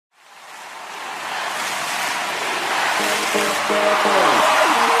This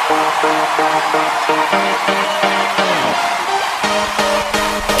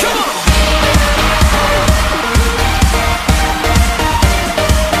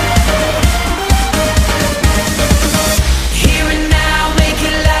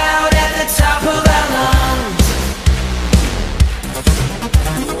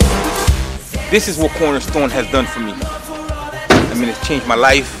is what Cornerstone has done for me. I mean, it's changed my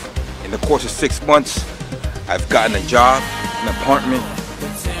life. In the course of 6 months, I've gotten a job, an apartment,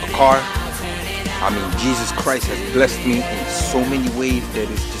 a car. I mean, Jesus Christ has blessed me in so many ways that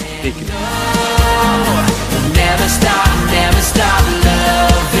it's just ridiculous. Never stop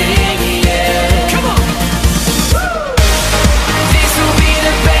loving you. Come on. This will be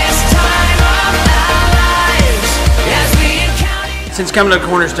the best time of our lives as we encounter. Since coming to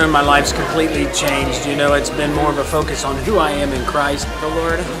Cornerstone, my life's completely changed. You know, it's been more of a focus on who I am in Christ. The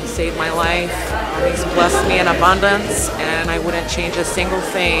Lord saved my life. He's blessed me in abundance, and I wouldn't change a single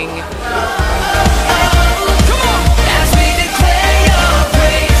thing.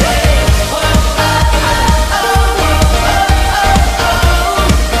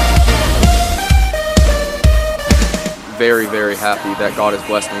 Very, very happy that God has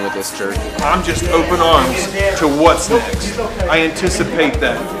blessed me with this church. I'm just open arms to what's next. I anticipate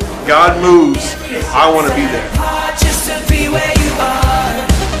that. God moves, I want to be there.